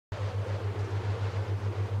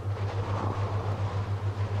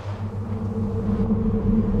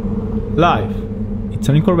Life, it's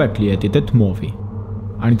an incorrectly edited movie,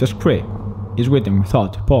 and its script is written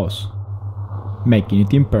without pause, making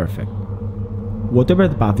it imperfect. Whatever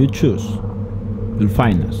the path you choose, you'll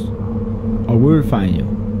find us, or we will find you.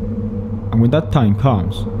 And when that time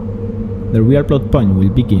comes, the real plot point will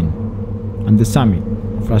begin, and the summit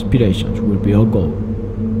of aspirations will be our goal.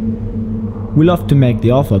 We love to make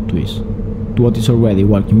the awful twist to what is already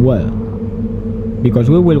working well, because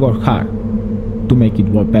we will work hard to make it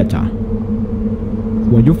work better.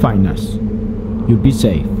 When you find us, you'll be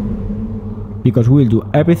safe, because we'll do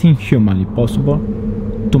everything humanly possible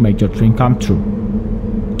to make your dream come true.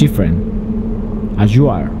 Different, as you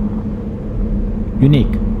are.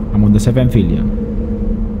 Unique among the 7 billion.